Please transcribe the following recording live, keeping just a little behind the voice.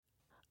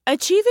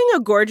Achieving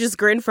a gorgeous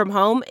grin from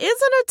home isn't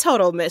a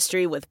total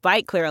mystery with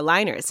Byte Clear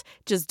aligners.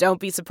 Just don't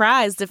be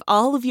surprised if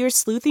all of your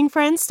sleuthing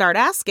friends start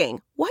asking,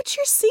 "What's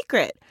your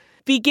secret?"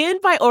 Begin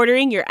by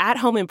ordering your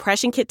at-home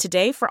impression kit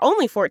today for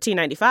only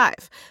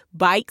 $14.95.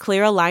 Byte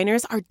Clear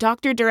aligners are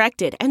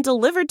doctor-directed and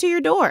delivered to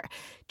your door.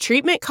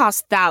 Treatment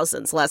costs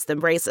thousands less than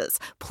braces.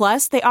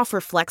 Plus, they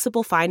offer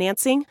flexible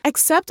financing,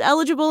 accept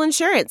eligible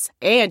insurance,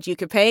 and you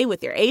can pay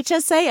with your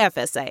HSA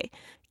FSA.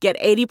 Get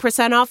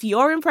 80% off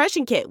your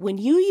impression kit when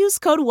you use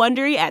code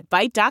WONDERY at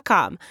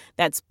Byte.com.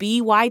 That's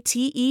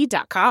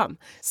BYTE.com.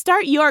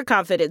 Start your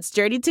confidence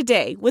journey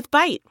today with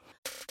Byte.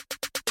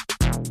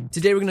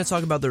 Today we're going to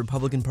talk about the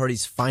Republican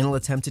Party's final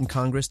attempt in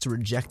Congress to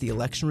reject the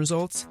election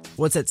results,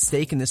 what's at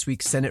stake in this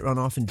week's Senate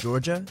runoff in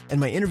Georgia, and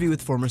my interview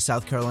with former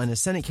South Carolina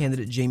Senate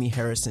candidate Jamie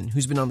Harrison,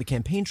 who's been on the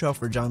campaign trail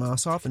for Jon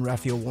Ossoff and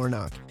Raphael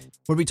Warnock,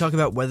 where we talk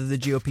about whether the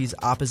GOP's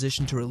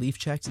opposition to relief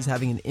checks is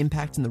having an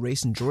impact in the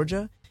race in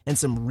Georgia, and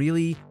some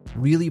really,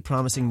 really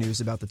promising news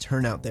about the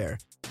turnout there.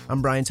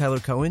 I'm Brian Tyler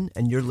Cohen,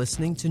 and you're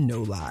listening to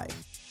No Lie.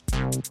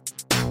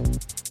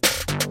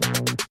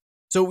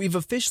 So we've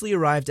officially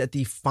arrived at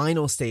the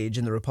final stage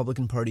in the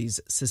Republican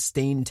Party's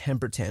sustained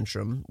temper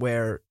tantrum,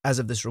 where, as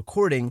of this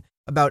recording,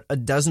 about a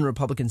dozen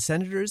Republican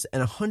senators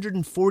and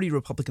 140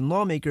 Republican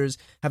lawmakers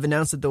have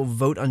announced that they'll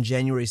vote on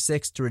January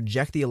 6th to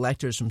reject the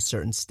electors from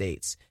certain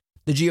states.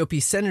 The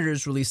GOP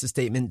senators released a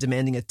statement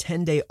demanding a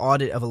 10-day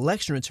audit of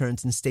election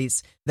returns in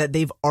states that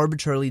they've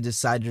arbitrarily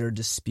decided are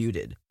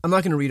disputed. I'm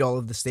not going to read all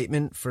of the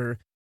statement for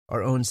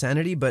our own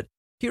sanity, but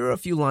here are a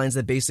few lines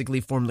that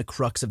basically form the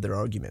crux of their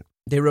argument.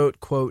 They wrote,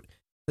 quote,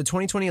 "The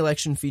 2020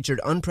 election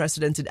featured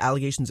unprecedented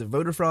allegations of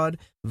voter fraud,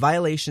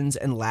 violations,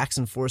 and lax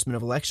enforcement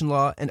of election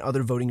law and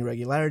other voting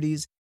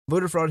irregularities.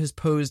 Voter fraud has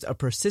posed a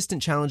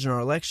persistent challenge in our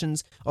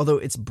elections, although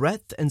its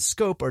breadth and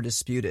scope are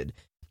disputed.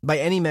 By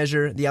any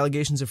measure, the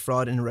allegations of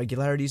fraud and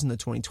irregularities in the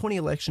 2020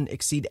 election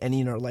exceed any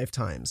in our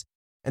lifetimes.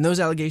 And those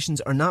allegations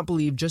are not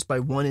believed just by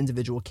one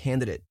individual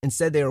candidate.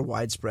 Instead, they are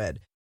widespread.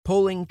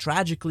 Polling,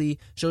 tragically,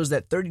 shows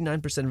that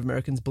 39% of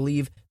Americans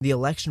believe the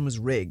election was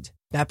rigged.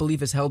 That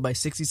belief is held by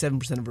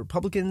 67% of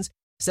Republicans,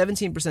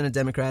 17% of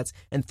Democrats,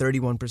 and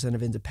 31%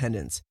 of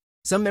independents.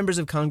 Some members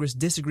of Congress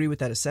disagree with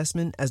that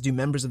assessment, as do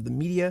members of the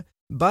media,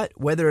 but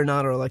whether or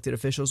not our elected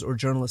officials or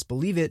journalists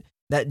believe it,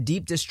 that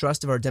deep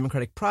distrust of our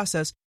democratic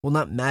process will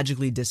not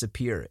magically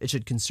disappear. It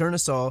should concern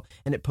us all,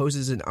 and it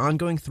poses an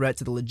ongoing threat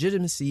to the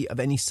legitimacy of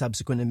any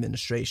subsequent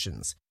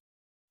administrations."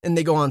 And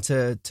they go on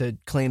to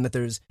claim that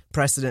there's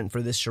precedent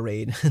for this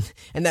charade.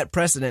 And that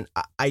precedent,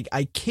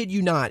 I kid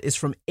you not, is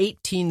from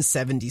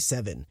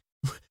 1877.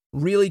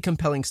 Really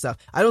compelling stuff.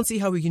 I don't see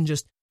how we can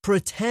just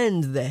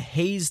pretend the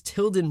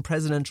Hayes-Tilden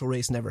presidential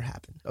race never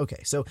happened.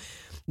 Okay, so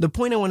the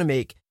point I want to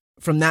make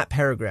from that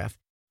paragraph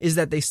is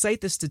that they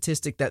cite the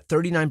statistic that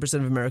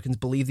 39% of Americans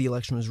believe the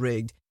election was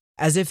rigged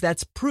as if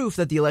that's proof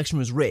that the election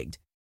was rigged.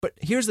 But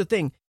here's the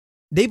thing.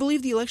 They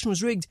believe the election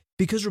was rigged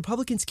because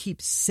Republicans keep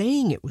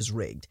saying it was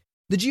rigged.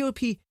 The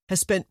GOP has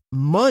spent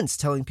months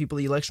telling people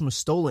the election was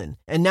stolen,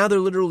 and now they're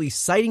literally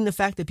citing the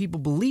fact that people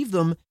believe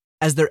them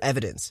as their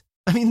evidence.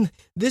 I mean,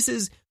 this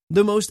is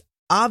the most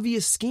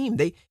obvious scheme.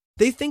 They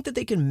think that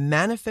they can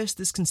manifest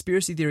this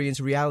conspiracy theory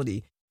into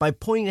reality by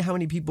pointing to how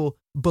many people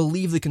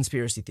believe the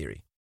conspiracy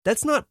theory.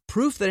 That's not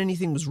proof that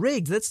anything was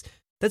rigged. That's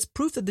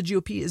proof that the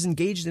GOP is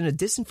engaged in a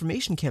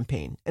disinformation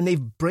campaign, and they've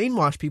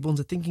brainwashed people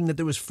into thinking that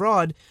there was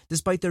fraud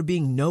despite there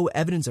being no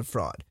evidence of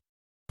fraud.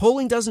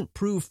 Polling doesn't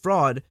prove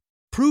fraud.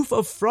 Proof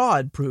of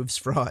fraud proves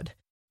fraud.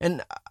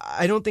 And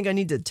I don't think I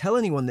need to tell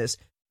anyone this,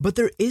 but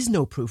there is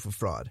no proof of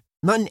fraud.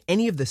 Not in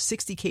any of the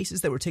 60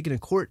 cases that were taken to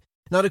court,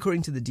 not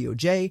according to the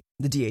DOJ,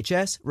 the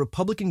DHS,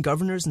 Republican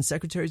governors and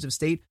secretaries of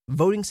state,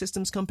 voting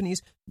systems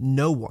companies,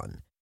 no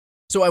one.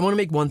 So I want to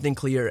make one thing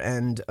clear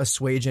and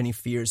assuage any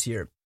fears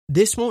here.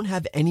 This won't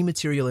have any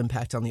material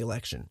impact on the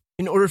election.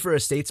 In order for a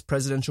state's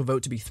presidential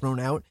vote to be thrown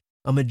out,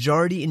 a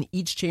majority in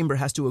each chamber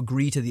has to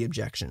agree to the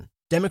objection.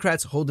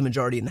 Democrats hold the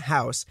majority in the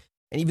House,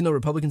 and even though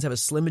Republicans have a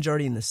slim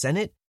majority in the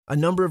Senate, a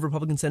number of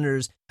Republican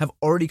senators have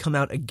already come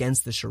out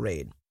against the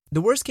charade.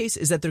 The worst case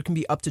is that there can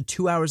be up to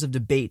 2 hours of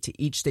debate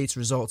to each state's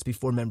results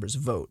before members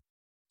vote.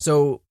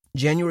 So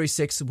January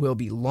 6th will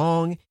be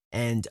long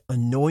and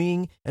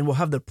annoying, and we'll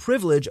have the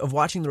privilege of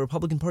watching the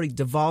Republican Party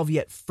devolve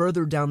yet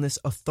further down this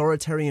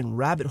authoritarian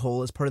rabbit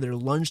hole as part of their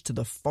lunge to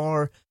the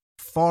far,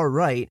 far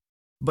right.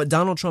 But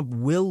Donald Trump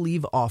will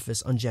leave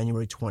office on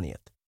January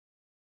 20th.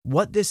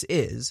 What this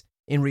is,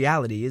 in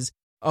reality, is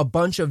a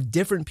bunch of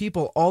different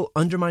people all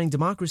undermining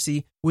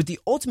democracy with the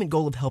ultimate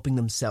goal of helping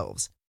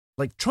themselves.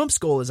 Like, Trump's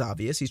goal is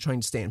obvious. He's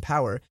trying to stay in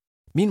power.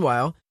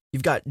 Meanwhile,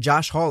 you've got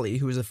Josh Hawley,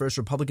 who was the first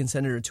Republican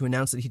senator to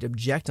announce that he'd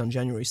object on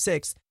January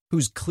 6th,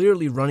 who's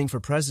clearly running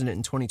for president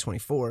in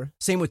 2024.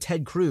 Same with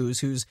Ted Cruz,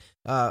 who's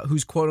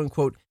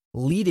quote-unquote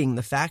leading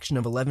the faction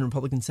of 11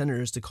 Republican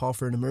senators to call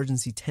for an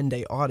emergency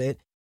 10-day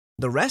audit.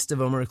 The rest of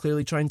them are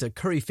clearly trying to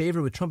curry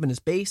favor with Trump and his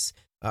base,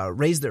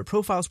 raise their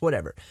profiles,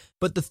 whatever.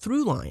 But the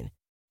through line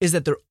is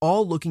that they're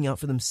all looking out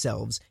for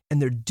themselves, and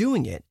they're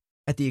doing it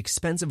at the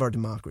expense of our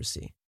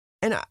democracy.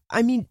 And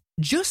I mean,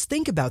 just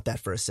think about that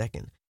for a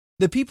second.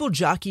 The people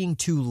jockeying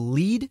to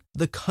lead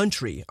the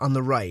country on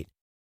the right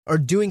are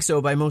doing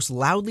so by most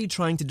loudly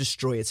trying to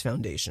destroy its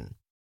foundation.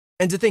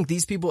 And to think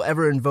these people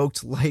ever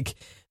invoked, like,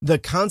 the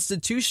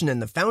Constitution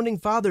and the Founding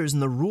Fathers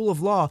and the rule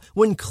of law,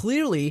 when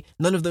clearly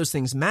none of those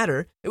things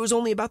matter. It was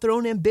only about their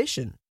own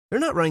ambition. They're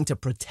not running to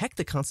protect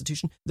the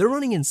Constitution. They're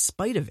running in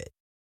spite of it.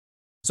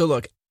 So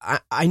look,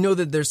 I know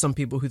that there's some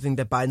people who think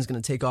that Biden's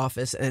going to take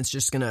office and it's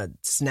just going to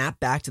snap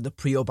back to the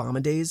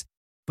pre-Obama days.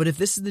 But if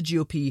this is the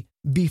GOP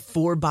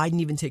before Biden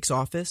even takes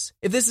office,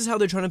 if this is how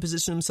they're trying to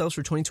position themselves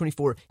for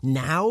 2024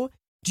 now,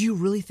 do you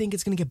really think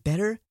it's going to get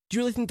better? Do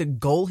you really think the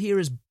goal here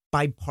is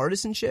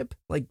bipartisanship,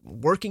 like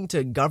working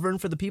to govern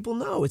for the people?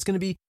 No, it's going to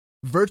be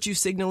virtue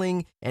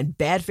signaling and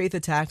bad faith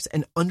attacks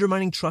and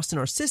undermining trust in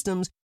our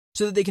systems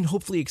so that they can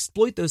hopefully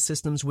exploit those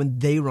systems when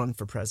they run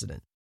for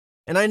president.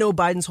 And I know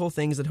Biden's whole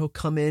thing is that he'll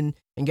come in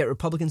and get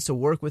Republicans to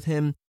work with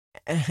him.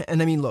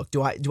 And I mean, look,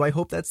 do I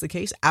hope that's the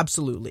case?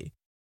 Absolutely.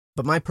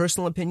 But my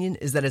personal opinion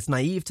is that it's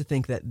naive to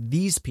think that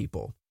these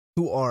people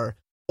who are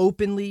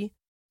openly,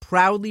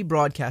 proudly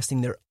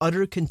broadcasting their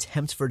utter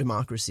contempt for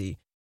democracy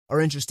are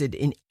interested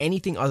in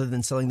anything other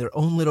than selling their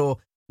own little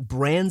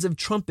brands of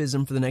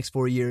Trumpism for the next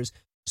 4 years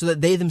so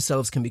that they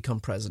themselves can become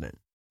president.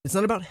 It's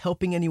not about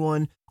helping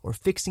anyone or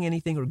fixing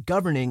anything or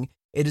governing.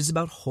 It is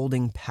about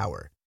holding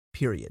power,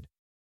 period.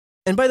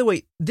 And by the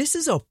way, this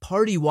is a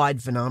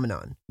party-wide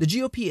phenomenon. The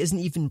GOP isn't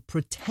even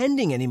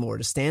pretending anymore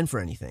to stand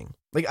for anything.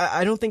 Like,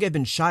 I don't think I've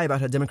been shy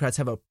about how Democrats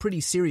have a pretty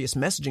serious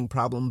messaging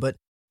problem, but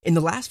in the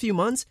last few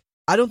months,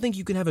 I don't think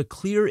you can have a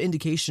clear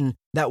indication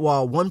that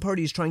while one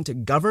party is trying to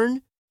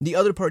govern, the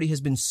other party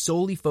has been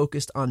solely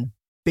focused on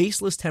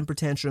baseless temper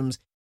tantrums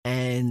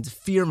and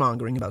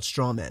fear-mongering about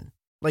straw men.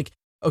 Like,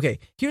 okay,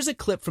 here's a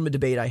clip from a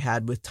debate I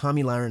had with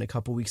Tomi Lahren a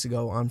couple weeks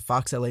ago on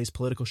Fox LA's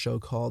political show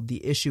called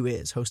The Issue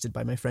Is, hosted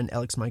by my friend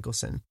Alex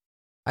Michelson.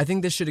 I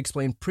think this should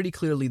explain pretty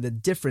clearly the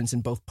difference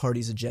in both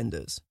parties'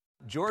 agendas.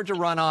 Georgia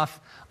runoff,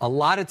 a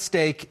lot at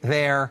stake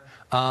there.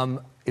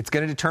 It's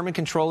going to determine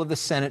control of the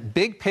Senate.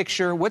 Big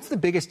picture, what's the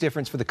biggest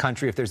difference for the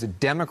country if there's a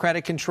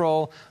Democratic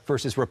control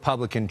versus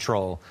Republican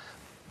control?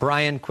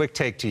 Brian, quick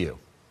take to you.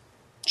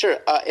 Sure.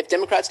 If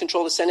Democrats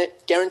control the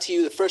Senate, guarantee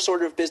you the first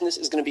order of business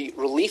is going to be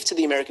relief to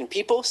the American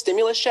people,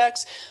 stimulus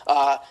checks,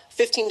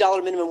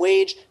 $15 minimum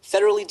wage,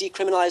 federally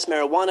decriminalized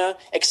marijuana,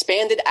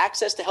 expanded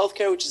access to health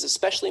care, which is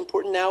especially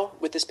important now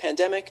with this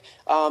pandemic,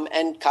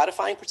 and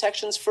codifying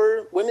protections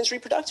for women's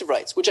reproductive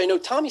rights, which I know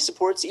Tomi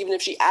supports, even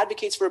if she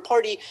advocates for a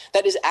party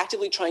that is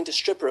actively trying to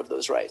strip her of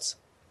those rights.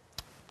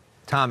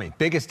 Tomi,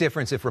 biggest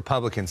difference if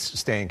Republicans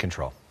stay in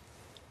control?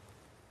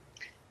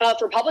 If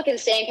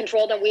Republicans stay in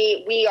control, then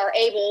we are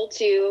able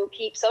to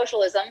keep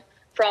socialism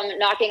from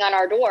knocking on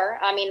our door.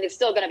 I mean, it's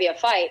still going to be a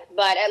fight,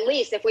 but at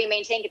least if we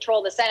maintain control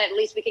of the Senate, at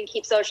least we can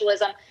keep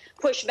socialism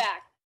pushed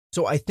back.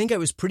 So I think I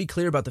was pretty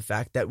clear about the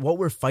fact that what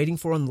we're fighting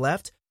for on the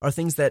left are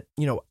things that,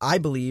 I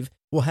believe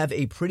will have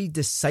a pretty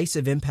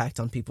decisive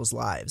impact on people's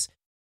lives.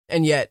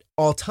 And yet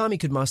all Tomi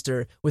could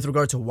muster with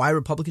regard to why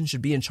Republicans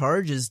should be in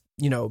charge is,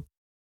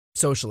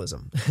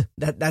 socialism.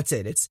 That's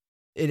it.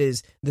 It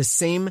is the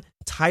same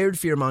tired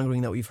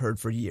fear-mongering that we've heard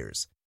for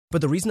years.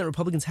 But the reason that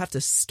Republicans have to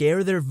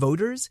scare their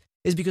voters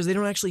is because they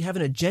don't actually have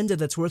an agenda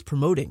that's worth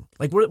promoting.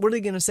 Like, what are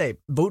they going to say?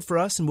 Vote for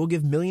us and we'll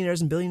give millionaires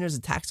and billionaires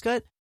a tax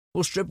cut?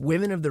 We'll strip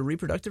women of their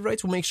reproductive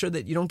rights? We'll make sure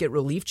that you don't get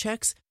relief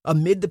checks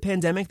amid the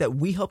pandemic that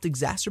we helped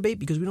exacerbate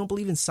because we don't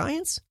believe in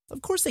science?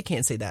 Of course they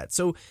can't say that.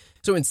 So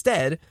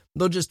instead,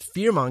 they'll just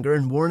fear-monger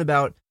and warn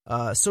about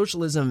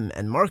socialism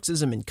and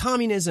Marxism and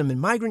communism and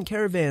migrant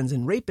caravans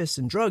and rapists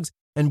and drugs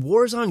and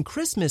wars on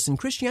Christmas and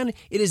Christianity.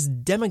 It is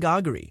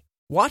demagoguery.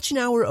 Watch an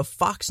hour of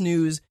Fox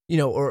News,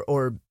 or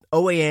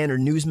OAN or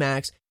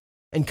Newsmax,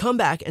 and come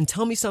back and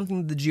tell me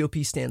something that the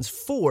GOP stands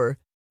for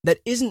that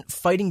isn't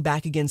fighting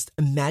back against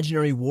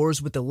imaginary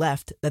wars with the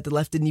left that the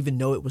left didn't even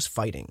know it was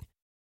fighting.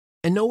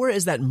 And nowhere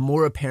is that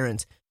more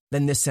apparent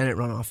than this Senate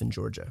runoff in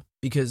Georgia.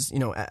 Because,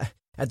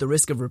 at the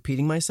risk of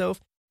repeating myself,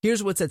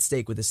 here's what's at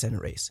stake with the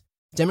Senate race.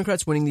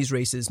 Democrats winning these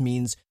races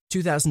means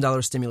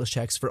 $2,000 stimulus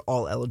checks for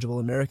all eligible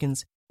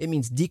Americans. It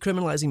means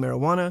decriminalizing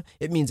marijuana.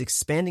 It means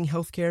expanding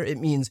healthcare. It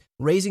means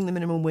raising the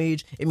minimum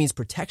wage. It means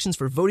protections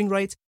for voting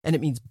rights. And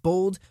it means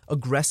bold,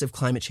 aggressive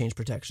climate change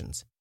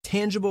protections.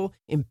 Tangible,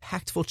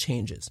 impactful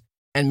changes.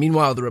 And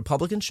meanwhile, the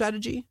Republican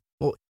strategy?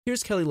 Well,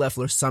 here's Kelly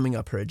Loeffler summing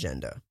up her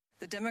agenda.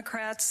 The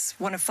Democrats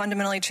want to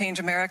fundamentally change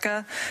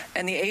America,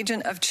 and the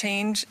agent of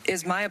change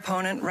is my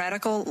opponent,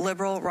 radical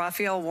liberal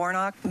Raphael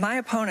Warnock. My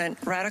opponent,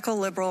 radical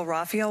liberal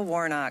Raphael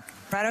Warnock.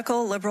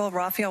 Radical liberal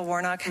Raphael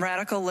Warnock.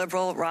 Radical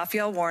liberal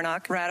Raphael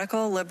Warnock.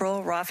 Radical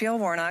liberal Raphael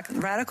Warnock.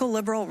 Radical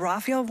liberal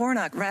Raphael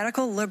Warnock.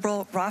 Radical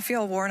liberal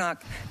Raphael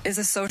Warnock is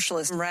a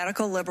socialist.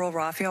 Radical liberal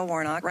Raphael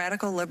Warnock.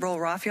 Radical liberal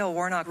Raphael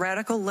Warnock.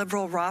 Radical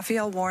liberal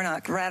Raphael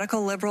Warnock.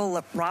 Radical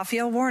liberal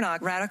Raphael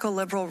Warnock. Radical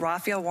liberal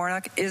Raphael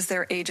Warnock is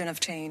their agent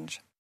of change.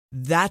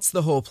 That's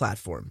the whole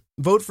platform.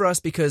 Vote for us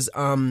because,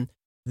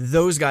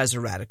 those guys are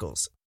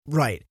radicals.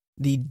 Right.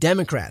 The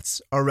Democrats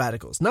are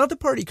radicals, not the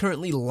party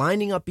currently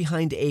lining up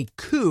behind a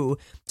coup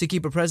to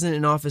keep a president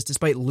in office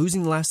despite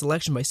losing the last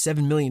election by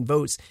 7 million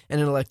votes and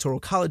an electoral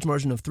college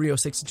margin of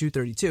 306 to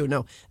 232.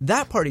 No,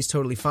 that party's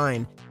totally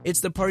fine.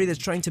 It's the party that's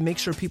trying to make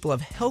sure people have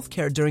health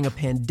care during a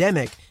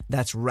pandemic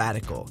that's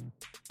radical.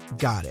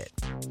 Got it.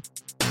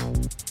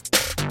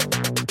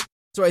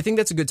 So I think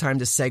that's a good time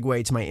to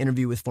segue to my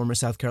interview with former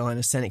South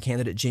Carolina Senate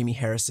candidate Jamie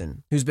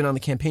Harrison, who's been on the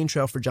campaign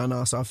trail for Jon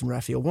Ossoff and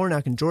Raphael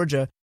Warnock in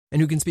Georgia, and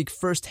who can speak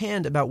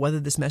firsthand about whether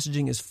this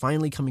messaging is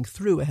finally coming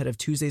through ahead of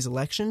Tuesday's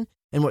election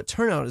and what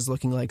turnout is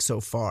looking like so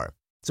far.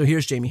 So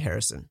here's Jamie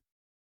Harrison.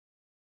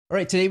 All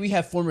right, today we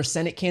have former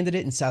Senate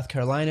candidate in South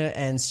Carolina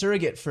and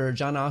surrogate for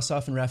Jon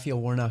Ossoff and Raphael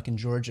Warnock in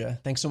Georgia.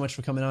 Thanks so much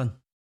for coming on.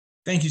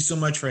 Thank you so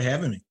much for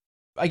having me.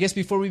 I guess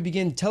before we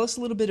begin, tell us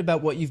a little bit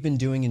about what you've been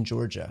doing in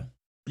Georgia.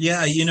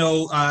 Yeah,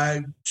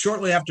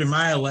 shortly after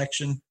my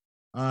election,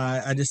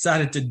 I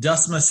decided to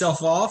dust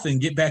myself off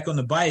and get back on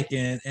the bike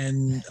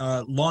and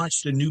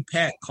launched a new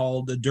PAC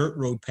called the Dirt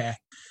Road PAC,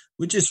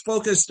 which is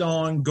focused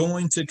on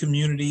going to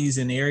communities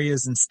and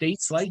areas and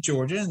states like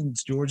Georgia, and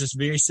Georgia's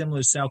very similar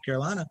to South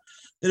Carolina,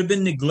 that have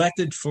been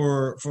neglected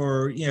for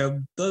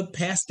the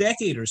past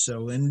decade or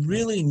so and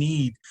really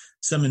need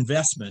some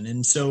investment.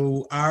 And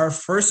so our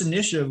first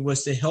initiative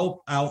was to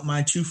help out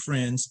my two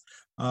friends,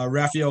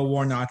 Raphael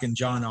Warnock and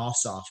Jon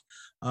Ossoff.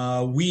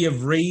 We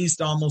have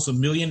raised almost $1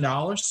 million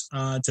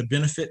to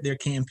benefit their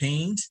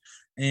campaigns.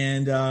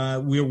 And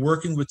we're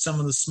working with some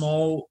of the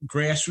small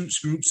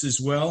grassroots groups as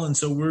well. And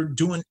so we're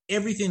doing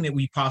everything that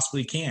we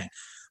possibly can.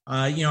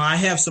 I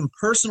have some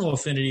personal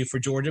affinity for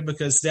Georgia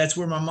because that's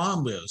where my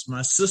mom lives.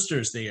 My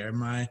sister's there.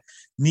 My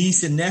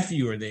niece and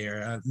nephew are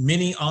there.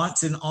 Many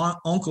aunts and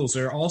uncles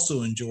are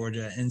also in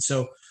Georgia. And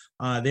so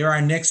they're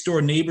our next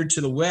door neighbor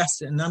to the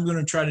west. And I'm going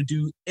to try to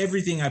do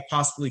everything I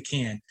possibly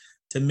can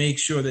to make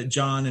sure that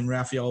Jon and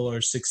Raphael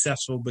are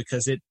successful,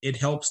 because it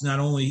helps not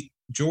only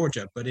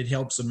Georgia, but it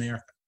helps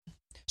America.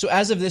 So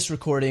as of this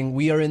recording,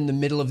 we are in the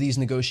middle of these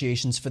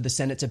negotiations for the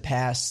Senate to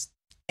pass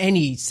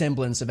any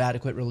semblance of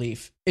adequate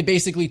relief. It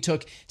basically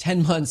took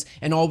 10 months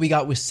and all we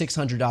got was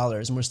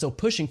 $600, and we're still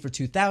pushing for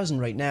 $2,000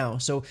 right now.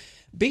 So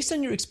based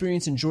on your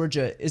experience in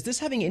Georgia, is this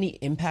having any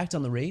impact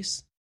on the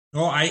race?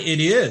 Oh, it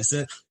is.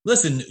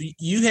 Listen,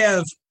 you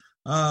have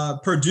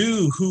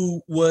Perdue,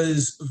 who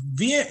was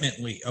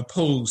vehemently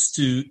opposed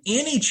to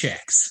any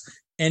checks.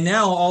 And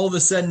now all of a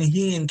sudden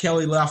he and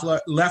Kelly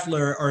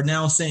Loeffler are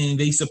now saying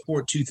they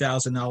support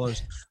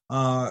 $2,000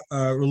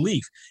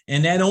 relief.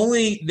 And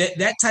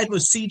that type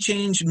of sea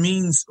change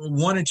means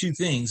one or two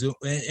things.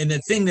 And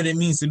the thing that it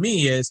means to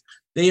me is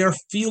they are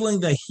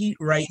feeling the heat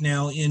right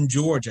now in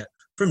Georgia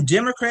from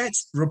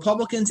Democrats,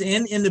 Republicans,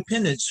 and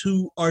independents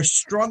who are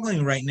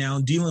struggling right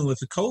now dealing with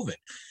the COVID.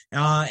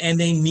 And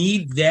they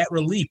need that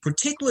relief,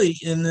 particularly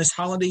in this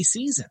holiday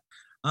season.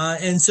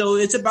 And so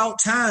it's about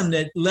time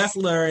that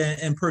Loeffler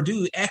and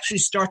Perdue actually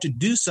start to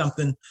do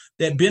something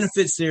that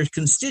benefits their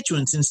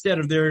constituents instead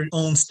of their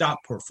own stock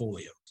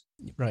portfolio.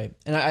 Right.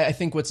 And I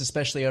think what's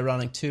especially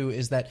ironic, too,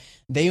 is that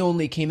they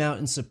only came out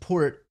in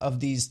support of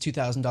these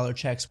 $2,000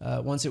 checks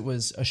once it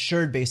was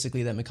assured,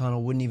 basically, that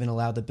McConnell wouldn't even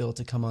allow the bill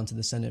to come onto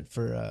the Senate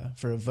for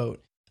a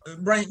vote.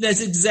 Right.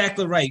 That's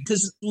exactly right.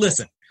 Because,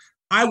 listen,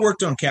 I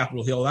worked on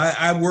Capitol Hill.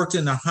 I worked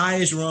in the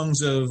highest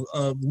rungs of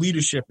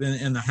leadership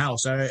in the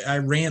House. I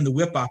ran the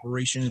whip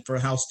operation for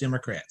House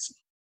Democrats.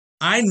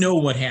 I know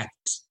what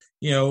happens,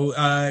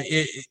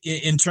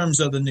 in terms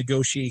of the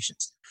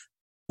negotiations.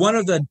 One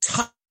of the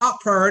top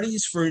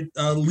priorities for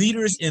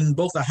leaders in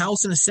both the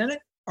House and the Senate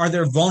are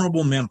their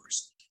vulnerable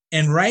members.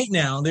 And right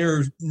now, there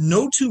are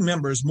no two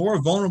members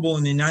more vulnerable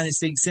in the United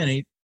States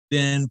Senate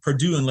than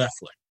Perdue and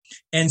Loeffler.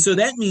 And so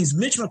that means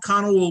Mitch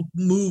McConnell will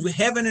move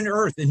heaven and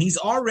earth, and he's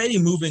already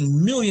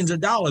moving millions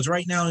of dollars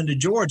right now into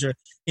Georgia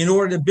in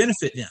order to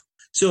benefit them.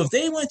 So if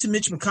they went to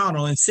Mitch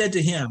McConnell and said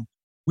to him,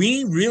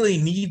 we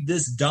really need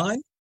this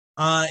done,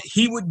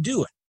 he would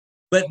do it.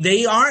 But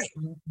they aren't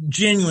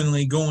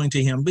genuinely going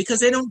to him because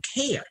they don't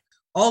care.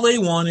 All they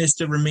want is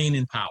to remain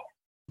in power.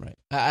 Right.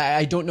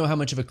 I don't know how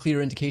much of a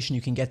clear indication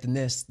you can get than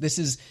this. This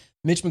is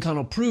Mitch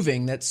McConnell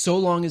proving that so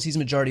long as he's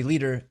majority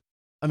leader,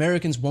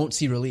 Americans won't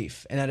see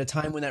relief. And at a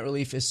time when that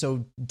relief is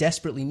so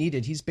desperately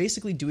needed, he's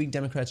basically doing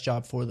Democrats'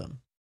 job for them.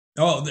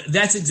 Oh,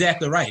 that's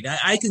exactly right.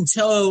 I can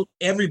tell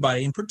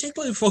everybody, and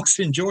particularly folks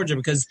in Georgia,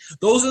 because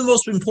those are the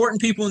most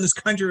important people in this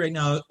country right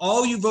now.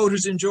 All you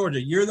voters in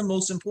Georgia, you're the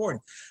most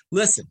important.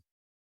 Listen,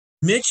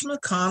 Mitch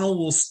McConnell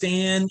will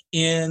stand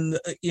in,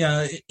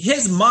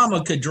 his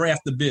mama could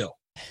draft the bill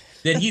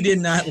that he did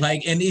not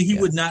like, and he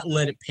would not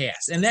let it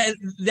pass. And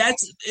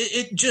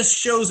it just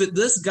shows that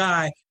this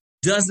guy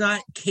does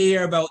not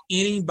care about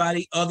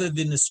anybody other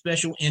than the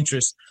special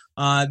interests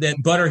that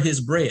butter his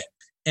bread.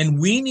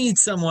 And we need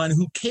someone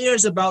who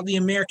cares about the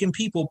American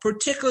people,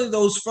 particularly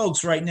those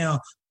folks right now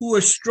who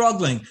are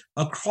struggling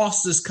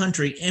across this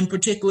country, and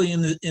particularly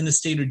in the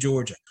state of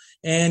Georgia.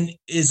 And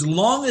as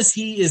long as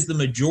he is the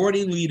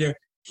majority leader,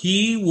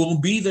 he will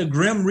be the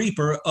grim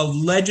reaper of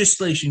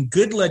legislation,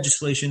 good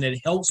legislation that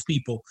helps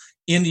people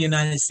in the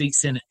United States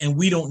Senate. And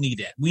we don't need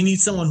that. We need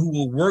someone who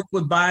will work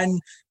with Biden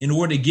in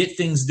order to get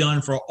things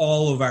done for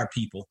all of our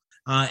people.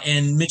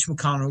 And Mitch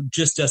McConnell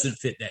just doesn't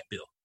fit that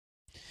bill.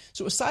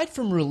 So aside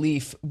from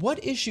relief,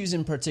 what issues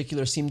in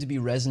particular seem to be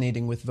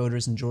resonating with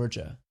voters in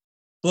Georgia?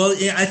 Well,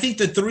 I think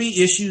the three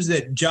issues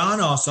that Jon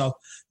Ossoff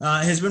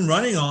has been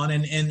running on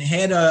and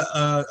had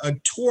a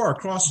tour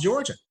across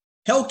Georgia: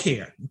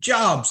 healthcare,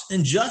 jobs,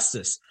 and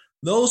justice.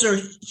 Those are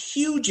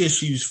huge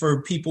issues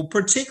for people,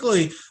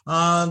 particularly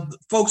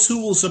folks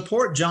who will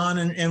support John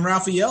and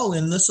Raphael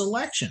in this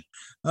election.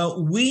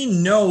 We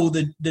know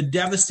the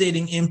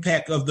devastating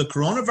impact of the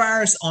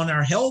coronavirus on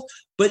our health,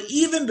 but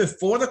even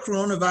before the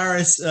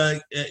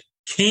coronavirus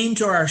came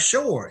to our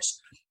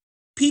shores,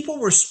 people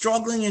were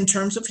struggling in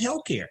terms of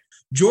healthcare.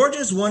 Georgia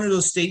is one of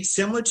those states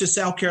similar to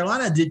South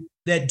Carolina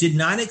that did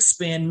not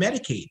expand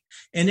Medicaid.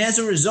 And as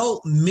a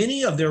result,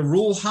 many of their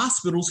rural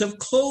hospitals have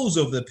closed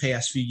over the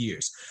past few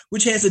years,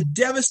 which has a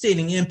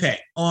devastating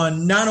impact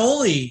on not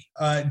only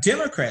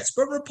Democrats,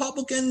 but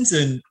Republicans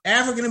and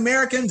African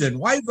Americans and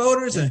white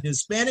voters and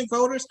Hispanic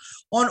voters,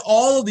 on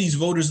all of these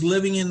voters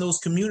living in those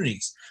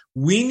communities.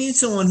 We need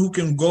someone who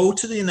can go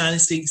to the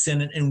United States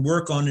Senate and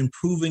work on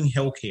improving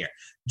healthcare.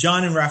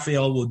 John and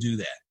Raphael will do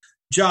that.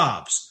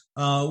 Jobs.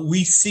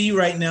 We see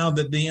right now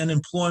that the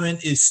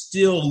unemployment is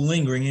still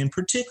lingering, and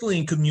particularly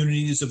in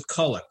communities of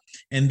color.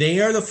 And they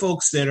are the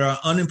folks that are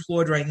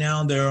unemployed right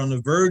now. They're on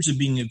the verge of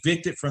being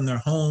evicted from their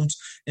homes.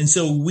 And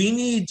so we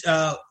need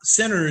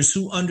senators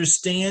who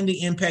understand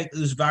the impact that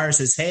this virus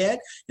has had and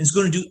is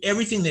going to do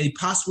everything they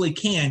possibly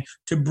can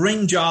to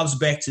bring jobs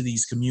back to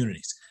these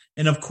communities.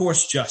 And of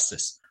course,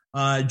 justice.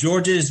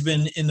 Georgia has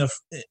been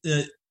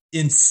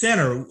in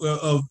center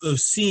of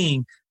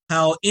seeing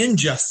how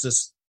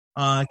injustice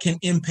can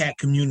impact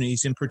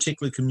communities, in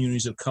particular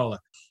communities of color.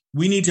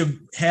 We need to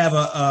have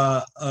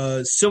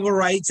a Civil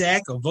Rights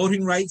Act, a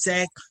Voting Rights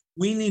Act.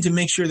 We need to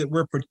make sure that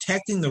we're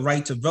protecting the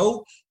right to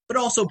vote, but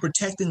also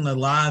protecting the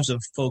lives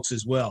of folks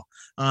as well.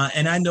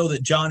 And I know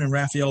that John and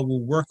Raphael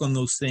will work on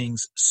those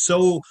things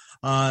so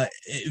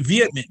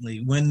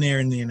vehemently when they're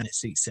in the United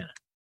States Senate.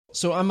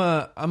 So I'm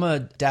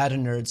a data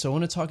nerd, so I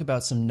want to talk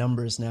about some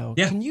numbers now.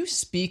 Yeah. Can you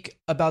speak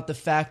about the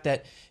fact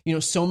that,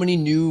 so many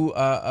new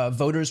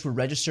voters were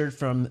registered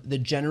from the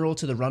general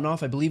to the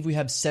runoff? I believe we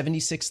have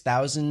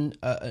 76,000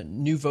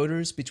 new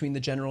voters between the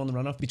general and the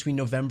runoff between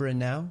November and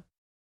now.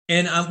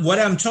 And what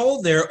I'm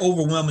told, they're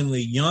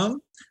overwhelmingly young,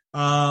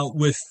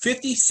 with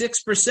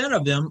 56%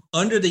 of them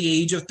under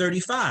the age of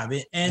 35.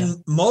 And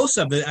most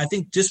of it, I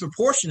think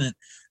disproportionate,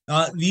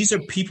 these are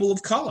people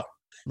of color.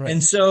 Right.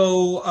 And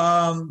so,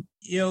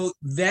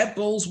 that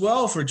bodes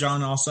well for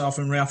Jon Ossoff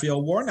and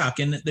Raphael Warnock.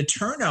 And the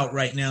turnout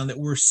right now that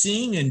we're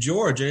seeing in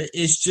Georgia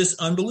is just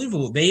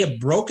unbelievable. They have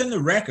broken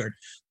the record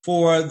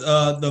for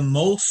the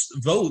most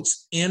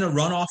votes in a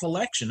runoff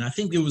election. I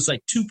think it was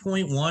like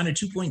 2.1 or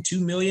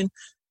 2.2 million.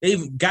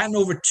 They've gotten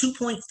over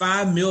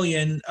 2.5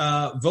 million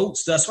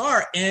votes thus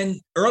far, and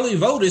early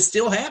vote is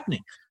still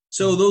happening.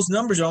 So those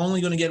numbers are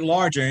only going to get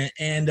larger,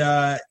 and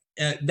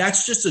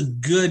that's just a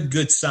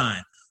good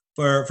sign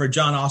for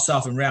Jon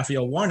Ossoff and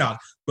Raphael Warnock.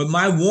 But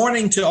my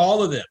warning to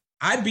all of them,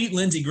 I beat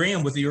Lindsey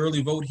Graham with the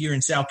early vote here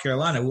in South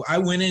Carolina. I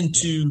went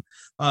into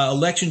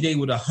Election Day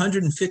with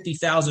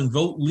 150,000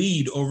 vote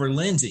lead over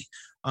Lindsey.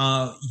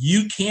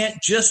 You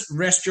can't just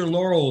rest your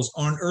laurels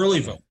on early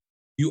vote.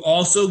 You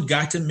also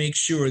got to make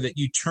sure that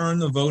you turn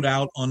the vote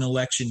out on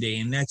Election Day,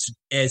 and that's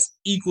as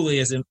equally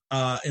as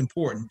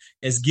important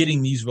as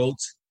getting these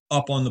votes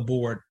up on the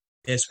board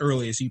as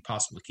early as you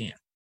possibly can.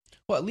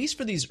 Well, at least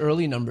for these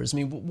early numbers, I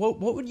mean,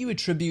 what would you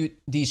attribute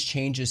these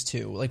changes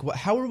to? Like,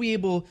 how are we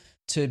able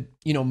to,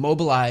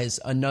 mobilize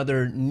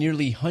another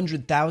nearly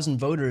 100,000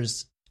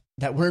 voters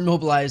that weren't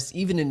mobilized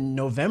even in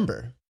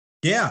November?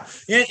 Yeah,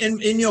 and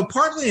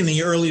partly in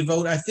the early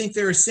vote, I think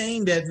they're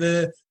saying that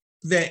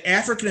the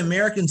African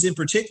Americans in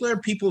particular,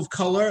 people of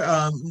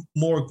color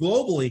more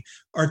globally,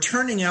 are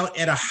turning out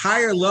at a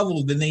higher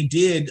level than they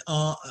did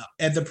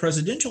at the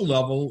presidential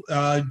level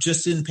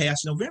just in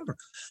past November.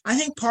 I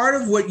think part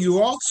of what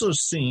you're also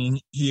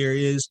seeing here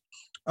is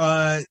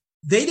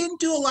they didn't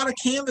do a lot of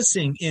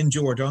canvassing in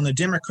Georgia on the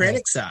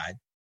Democratic side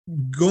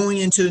going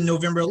into the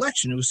November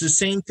election. It was the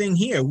same thing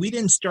here. We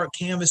didn't start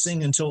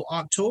canvassing until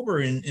October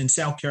in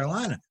South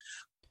Carolina.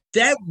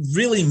 That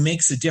really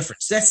makes a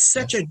difference. That's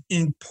such an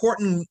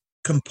important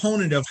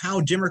component of how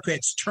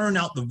Democrats turn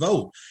out the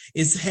vote,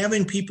 is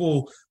having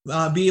people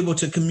be able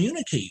to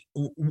communicate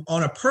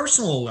on a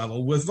personal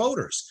level with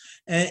voters.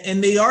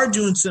 And they are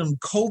doing some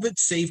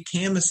COVID-safe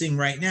canvassing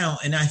right now,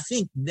 and I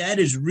think that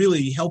is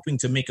really helping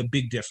to make a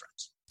big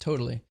difference.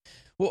 Totally.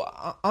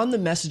 Well, on the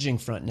messaging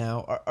front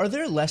now, are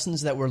there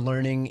lessons that we're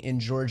learning in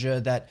Georgia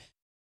that,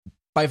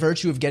 by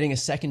virtue of getting a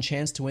second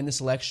chance to win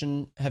this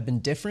election, have been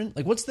different?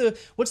 Like, what's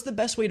the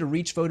best way to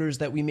reach voters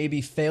that we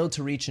maybe failed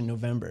to reach in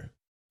November?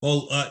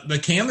 Well, the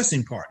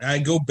canvassing part, I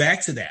go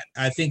back to that.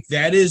 I think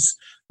that is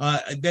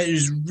that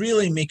is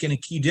really making a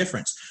key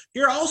difference.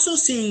 You're also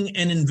seeing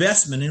an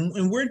investment,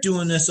 and we're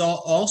doing this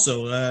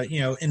also,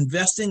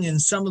 investing in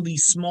some of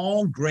these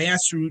small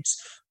grassroots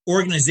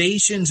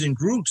organizations and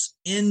groups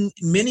in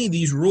many of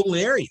these rural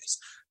areas.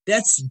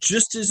 That's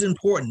just as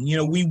important.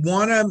 We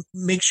want to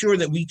make sure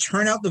that we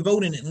turn out the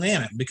vote in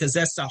Atlanta because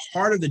that's the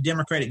heart of the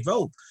Democratic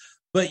vote.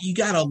 But you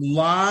got a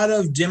lot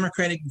of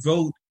Democratic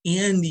vote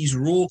in these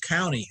rural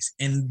counties,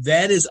 and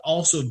that is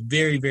also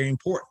very, very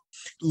important.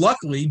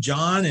 Luckily,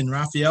 John and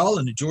Raphael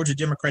and the Georgia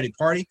Democratic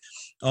Party,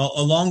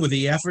 along with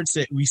the efforts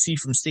that we see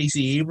from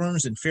Stacey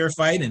Abrams and Fair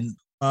Fight and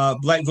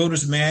Black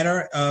Voters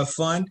Matter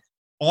Fund,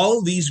 all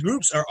of these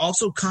groups are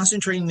also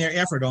concentrating their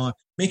effort on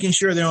making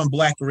sure they're on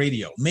Black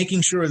radio,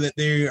 making sure that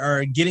they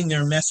are getting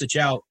their message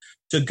out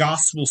to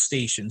gospel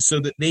stations so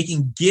that they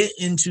can get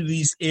into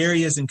these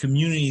areas and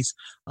communities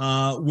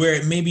where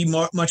it may be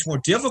much more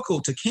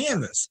difficult to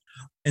canvass.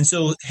 And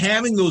so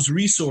having those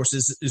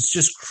resources is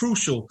just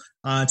crucial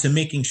to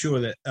making sure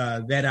that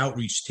that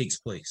outreach takes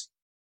place.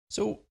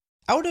 So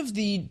out of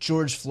the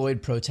George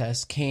Floyd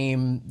protests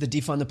came the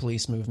Defund the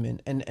Police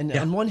movement. And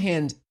on one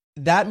hand,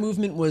 that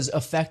movement was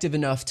effective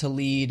enough to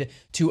lead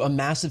to a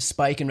massive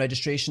spike in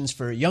registrations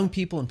for young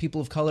people and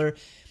people of color.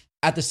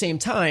 At the same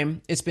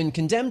time, it's been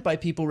condemned by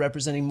people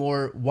representing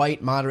more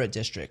white moderate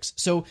districts.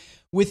 So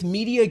with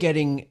media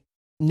getting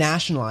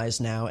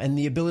nationalized now and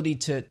the ability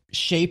to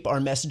shape our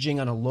messaging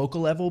on a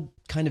local level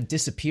kind of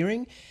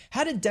disappearing,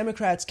 how did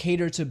Democrats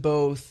cater to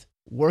both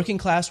working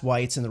class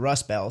whites in the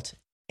Rust Belt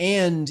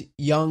and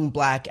young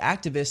Black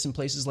activists in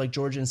places like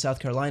Georgia and South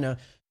Carolina,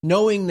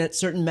 knowing that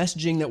certain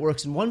messaging that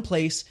works in one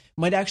place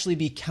might actually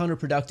be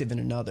counterproductive in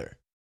another?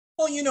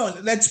 Well,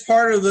 that's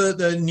part of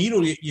the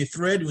needle you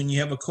thread when you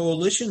have a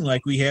coalition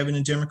like we have in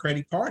the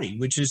Democratic Party,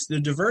 which is the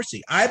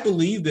diversity. I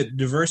believe that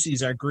diversity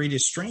is our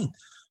greatest strength,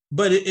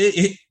 but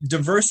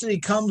diversity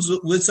comes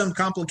with some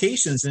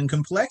complications and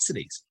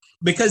complexities.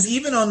 Because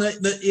even on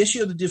the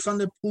issue of the defund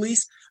the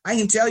police, I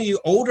can tell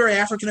you older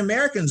African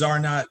Americans are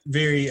not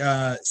very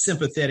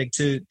sympathetic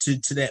to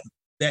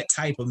that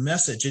type of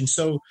message. And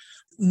so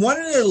one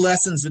of the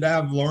lessons that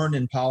I've learned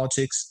in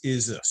politics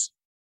is this: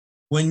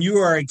 when you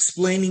are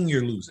explaining,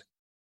 you're losing.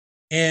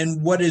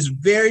 And what is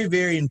very,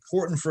 very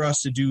important for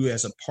us to do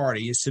as a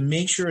party is to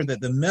make sure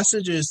that the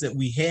messages that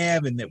we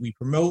have and that we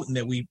promote and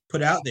that we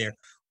put out there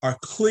are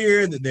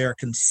clear, that they're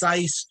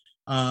concise,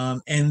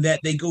 and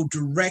that they go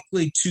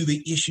directly to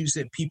the issues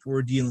that people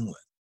are dealing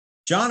with.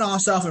 Jon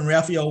Ossoff and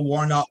Raphael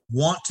Warnock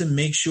want to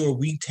make sure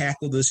we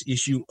tackle this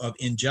issue of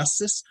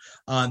injustice.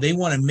 They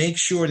want to make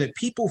sure that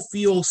people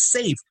feel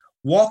safe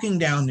walking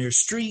down their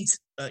streets,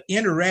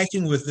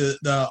 interacting with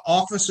the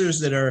officers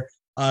that are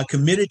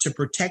committed to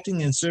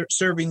protecting and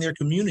serving their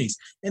communities.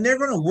 And they're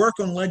going to work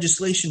on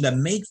legislation to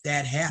make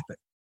that happen.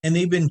 And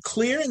they've been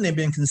clear and they've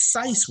been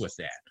concise with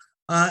that.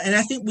 And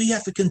I think we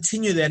have to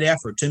continue that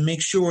effort to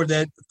make sure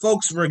that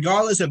folks,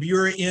 regardless if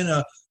you're in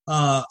a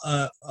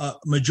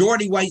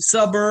majority white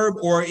suburb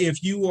or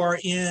if you are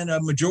in a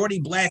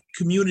majority Black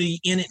community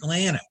in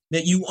Atlanta,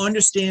 that you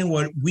understand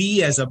what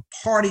we as a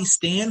party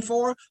stand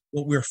for,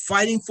 what we're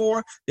fighting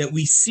for, that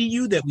we see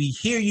you, that we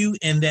hear you,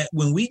 and that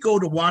when we go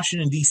to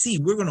Washington, D.C.,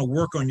 we're going to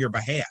work on your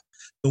behalf.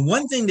 The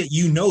one thing that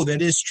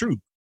that is true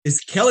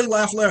is Kelly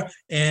Loeffler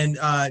and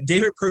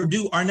David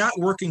Perdue are not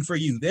working for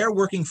you. They're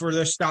working for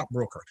their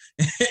stockbroker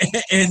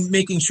and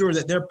making sure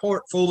that their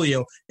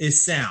portfolio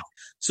is sound.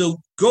 So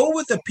go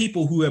with the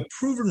people who have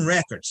proven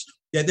records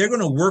that they're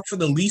going to work for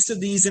the least of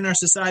these in our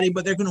society,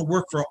 but they're going to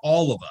work for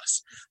all of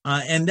us.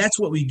 And that's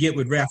what we get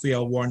with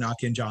Raphael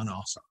Warnock and Jon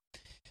Ossoff.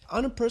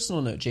 On a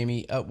personal note,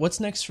 Jamie, what's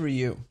next for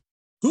you?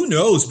 Who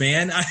knows,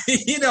 man?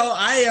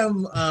 I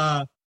am...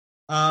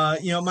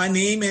 my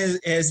name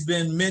has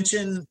been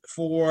mentioned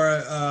for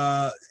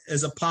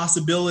as a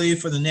possibility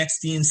for the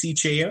next DNC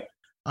chair.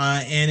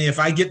 And if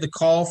I get the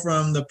call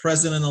from the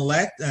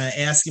president-elect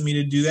asking me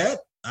to do that,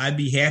 I'd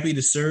be happy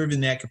to serve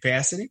in that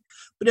capacity.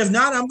 But if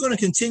not, I'm going to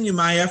continue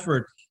my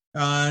effort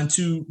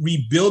to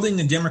rebuilding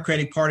the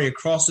Democratic Party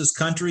across this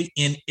country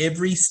in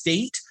every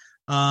state,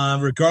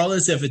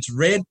 regardless if it's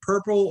red,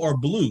 purple, or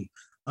blue.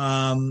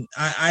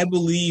 I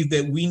believe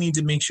that we need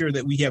to make sure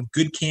that we have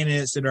good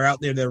candidates that are out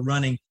there that are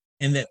running,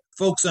 and that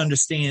folks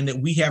understand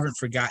that we haven't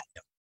forgotten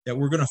them, that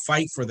we're going to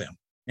fight for them,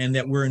 and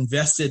that we're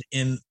invested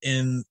in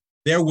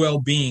their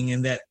well-being,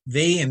 and that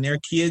they and their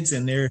kids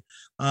and their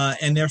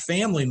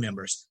family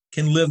members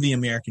can live the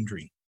American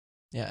dream.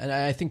 Yeah, and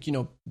I think,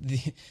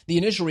 the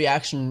initial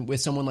reaction with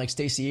someone like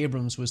Stacey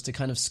Abrams was to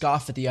kind of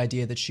scoff at the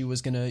idea that she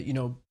was going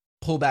to,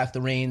 pull back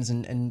the reins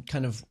and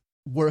kind of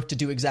work to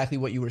do exactly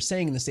what you were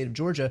saying in the state of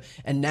Georgia.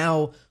 And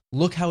now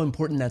look how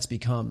important that's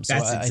become. So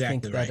that's exactly I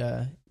think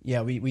right.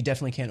 that, we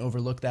definitely can't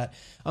overlook that.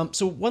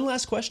 So one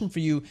last question for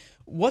you.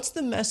 What's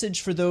the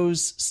message for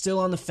those still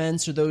on the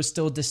fence or those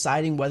still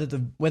deciding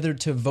whether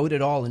to vote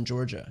at all in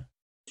Georgia?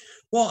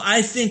 Well,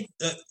 I think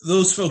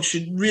those folks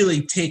should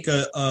really take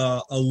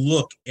a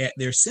look at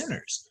their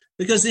senators,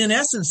 because in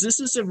essence, this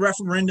is a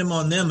referendum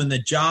on them and the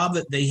job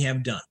that they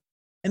have done.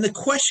 And the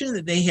question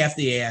that they have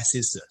to ask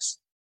is this: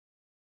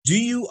 Do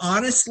you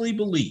honestly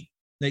believe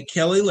that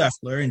Kelly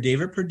Loeffler and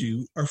David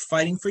Perdue are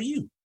fighting for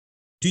you?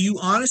 Do you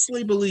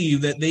honestly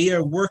believe that they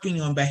are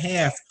working on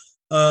behalf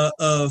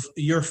of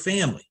your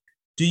family?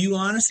 Do you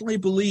honestly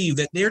believe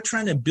that they're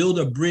trying to build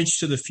a bridge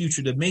to the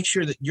future to make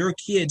sure that your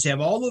kids have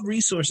all the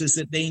resources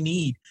that they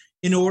need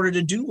in order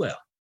to do well?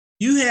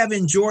 You have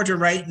in Georgia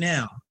right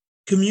now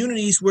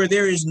communities where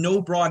there is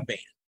no broadband.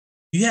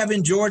 You have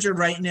in Georgia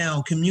right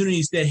now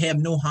communities that have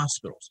no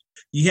hospitals.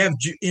 You have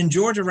in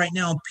Georgia right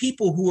now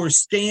people who are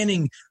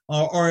standing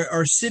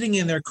or sitting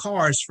in their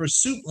cars for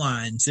soup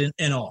lines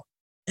and all.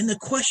 And the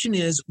question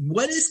is,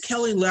 what is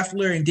Kelly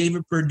Loeffler and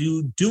David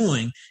Perdue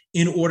doing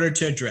in order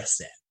to address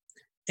that?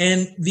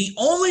 And the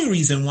only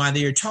reason why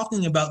they are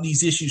talking about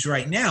these issues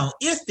right now,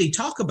 if they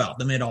talk about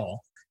them at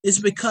all, is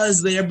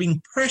because they are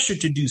being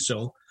pressured to do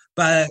so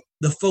by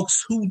the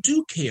folks who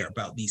do care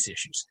about these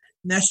issues.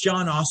 And that's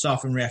Jon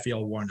Ossoff and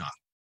Raphael Warnock.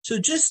 So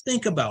just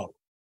think about,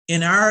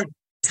 in our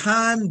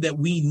time that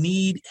we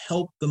need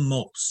help the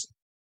most,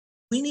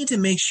 we need to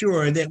make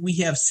sure that we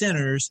have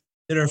senators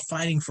that are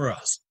fighting for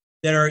us,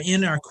 that are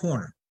in our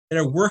corner, that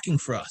are working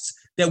for us,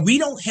 that we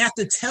don't have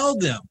to tell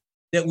them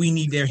that we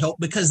need their help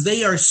because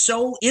they are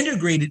so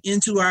integrated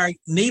into our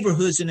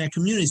neighborhoods and our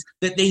communities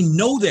that they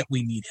know that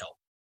we need help.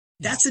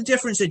 That's the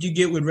difference that you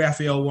get with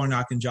Raphael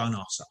Warnock and Jon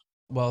Ossoff.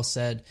 Well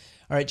said.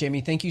 All right,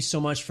 Jamie, thank you so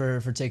much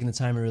for taking the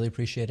time. I really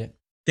appreciate it.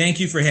 Thank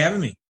you for having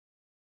me.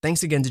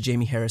 Thanks again to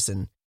Jamie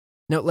Harrison.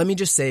 Now, let me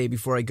just say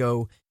before I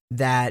go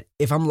that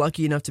if I'm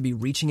lucky enough to be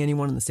reaching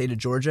anyone in the state of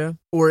Georgia,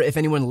 or if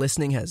anyone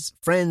listening has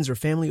friends or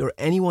family or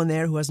anyone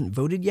there who hasn't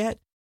voted yet,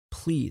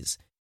 please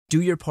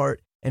do your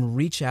part and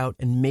reach out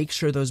and make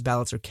sure those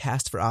ballots are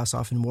cast for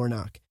Ossoff and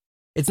Warnock.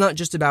 It's not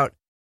just about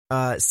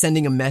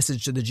sending a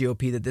message to the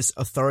GOP that this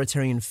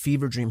authoritarian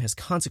fever dream has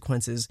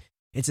consequences.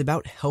 It's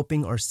about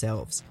helping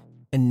ourselves.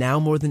 And now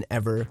more than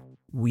ever,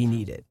 we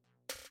need it.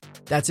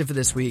 That's it for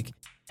this week.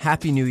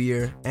 Happy New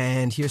Year,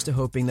 and here's to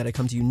hoping that I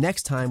come to you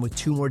next time with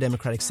 2 more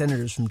Democratic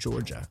senators from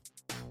Georgia.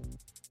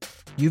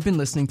 You've been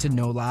listening to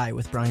No Lie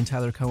with Brian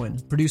Tyler Cohen,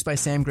 produced by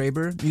Sam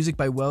Graber, music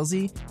by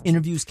Wellesley,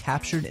 interviews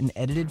captured and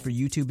edited for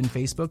YouTube and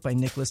Facebook by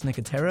Nicholas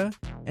Nicotera,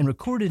 and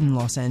recorded in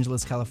Los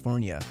Angeles,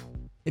 California.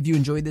 If you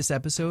enjoyed this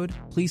episode,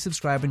 please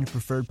subscribe on your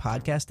preferred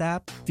podcast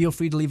app, feel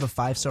free to leave a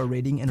 5-star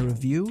rating and a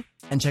review,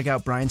 and check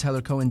out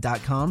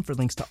BrianTylerCohen.com for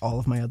links to all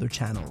of my other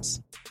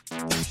channels.